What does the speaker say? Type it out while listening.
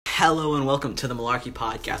Hello and welcome to the Malarkey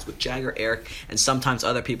Podcast with Jagger, Eric, and sometimes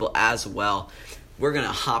other people as well. We're going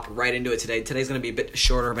to hop right into it today. Today's going to be a bit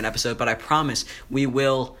shorter of an episode, but I promise we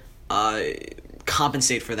will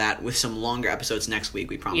compensate for that with some longer episodes next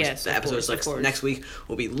week. We promise. Yes, the episodes next week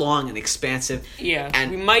will be long and expansive. Yeah,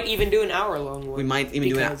 and we might even do an hour-long one. We might even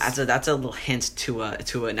do it. That's a little hint to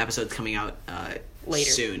an episode coming out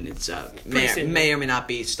later soon. It's soon. may or may not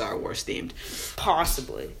be Star Wars themed.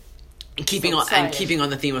 Possibly. And keeping on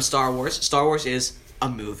the theme of Star Wars is a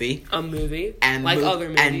movie. And other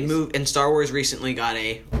movies. And Star Wars recently got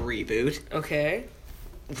a reboot. Okay.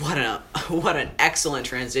 What an excellent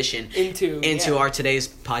transition into our today's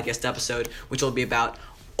podcast episode, which will be about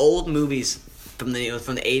old movies from the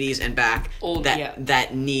 80s and back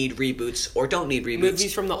that need reboots or don't need reboots.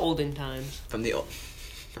 Movies from the olden times. I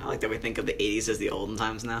like that we think of the 80s as the olden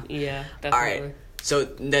times now. Yeah, definitely. All right. So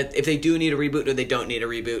that if they do need a reboot or they don't need a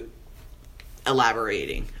reboot,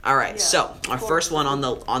 elaborating. All right. Yeah, so our first one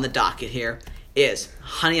on the docket here is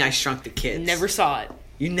Honey, I Shrunk the Kids. Never saw it.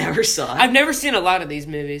 You never saw it? I've never seen a lot of these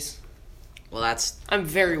movies. Well, I'm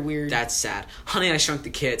very weird. That's sad. Honey, I Shrunk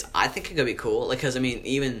the Kids. I think it could be cool, because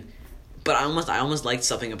but I almost liked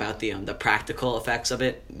something about the practical effects of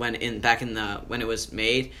it when it was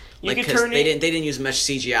made. Because they didn't use much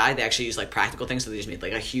CGI. They actually used practical things. So they just made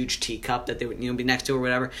a huge teacup that they would be next to or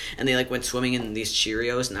whatever, and they went swimming in these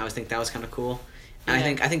Cheerios, and I always think that was kind of cool.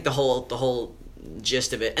 And I think the whole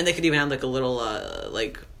gist of it, and they could even have a little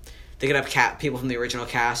they could have people from the original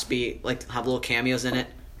cast have little cameos in it.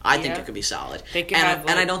 I think it could be solid.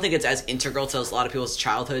 And I don't think it's as integral to a lot of people's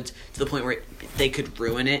childhoods to the point where they could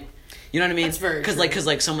ruin it. You know what I mean? That's very true.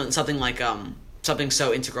 Because something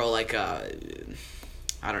so integral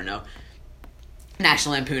I don't know,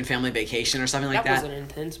 National Lampoon Family Vacation or something like that. That was an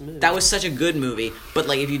intense movie. That was such a good movie, but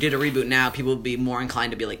if you did a reboot now, people would be more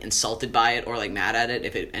inclined to be insulted by it or mad at it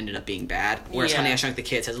if it ended up being bad. Whereas Honey, I Shrunk the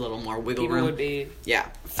Kids has a little more wiggle room. People would be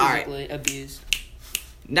physically abused.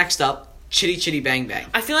 Next up, Chitty Chitty Bang Bang.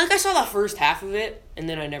 I feel like I saw the first half of it and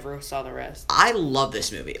then I never saw the rest. I love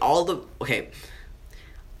this movie.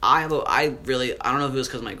 I don't know if it was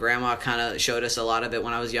because my grandma kind of showed us a lot of it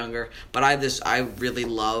when I was younger, but I really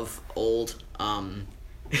love old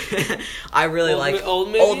I really like old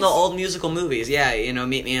movies? old musical movies. Yeah,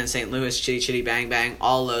 Meet Me in St. Louis, Chitty Chitty Bang Bang.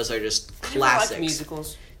 All those are just classics. I like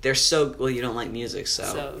musicals. They're so well. You don't like music,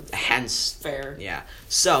 so hence fair. Yeah.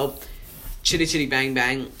 So, Chitty Chitty Bang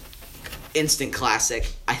Bang, instant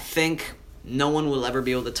classic. I think no one will ever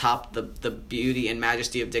be able to top the beauty and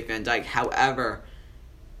majesty of Dick Van Dyke. However,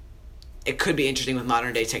 it could be interesting with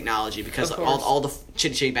modern day technology because all the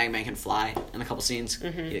Chitty Chitty Bang Bang can fly in a couple scenes.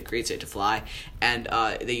 Mm-hmm. It creates it to fly, and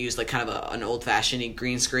they used kind of an old fashioned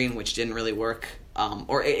green screen, which didn't really work.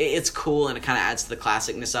 It's cool and it kind of adds to the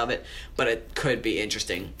classicness of it, but it could be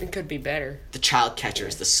interesting. It could be better. The child catcher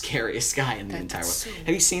is the scariest guy in the entire world.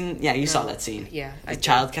 Have you seen? Yeah, you saw that scene. Yeah, the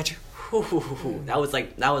child catcher. That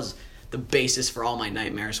was the basis for all my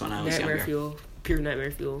nightmares when I was younger. Fuel. Pure nightmare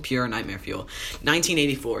fuel.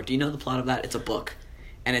 1984. Do you know the plot of that? It's a book.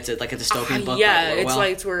 And it's a dystopian book. Yeah,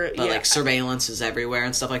 it's where... But surveillance is everywhere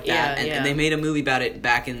and stuff like that. And they made a movie about it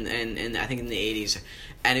back in I think in the 80s.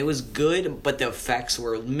 And it was good, but the effects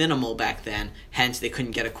were minimal back then. Hence, they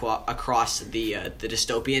couldn't get across the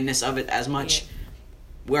dystopianness of it as much. Yeah.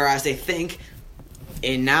 Whereas they think,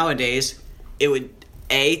 nowadays, it would...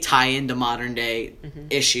 tie into modern day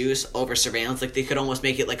issues over surveillance. They could almost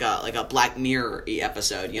make it like a Black Mirror-y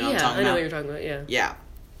episode. You know what I'm talking about? I know what you're talking about, yeah. Yeah.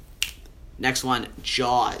 Next one,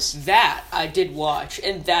 Jaws. That I did watch,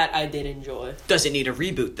 and that I did enjoy. Does it need a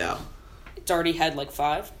reboot, though? It's already had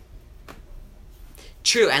 5.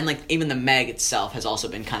 True, and even the Meg itself has also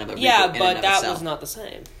been kind of a reboot. Yeah, but that was not the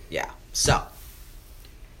same. Yeah, so...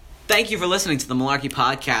 Thank you for listening to the Malarkey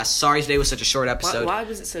Podcast. Sorry today was such a short episode. Why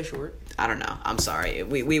was it so short? I don't know. I'm sorry.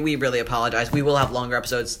 We really apologize. We will have longer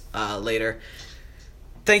episodes later.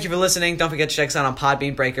 Thank you for listening. Don't forget to check us out on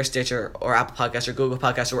Podbean, Breaker, Stitcher, or Apple Podcasts, or Google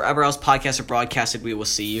Podcasts, or wherever else podcasts are broadcasted. We will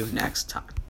see you next time.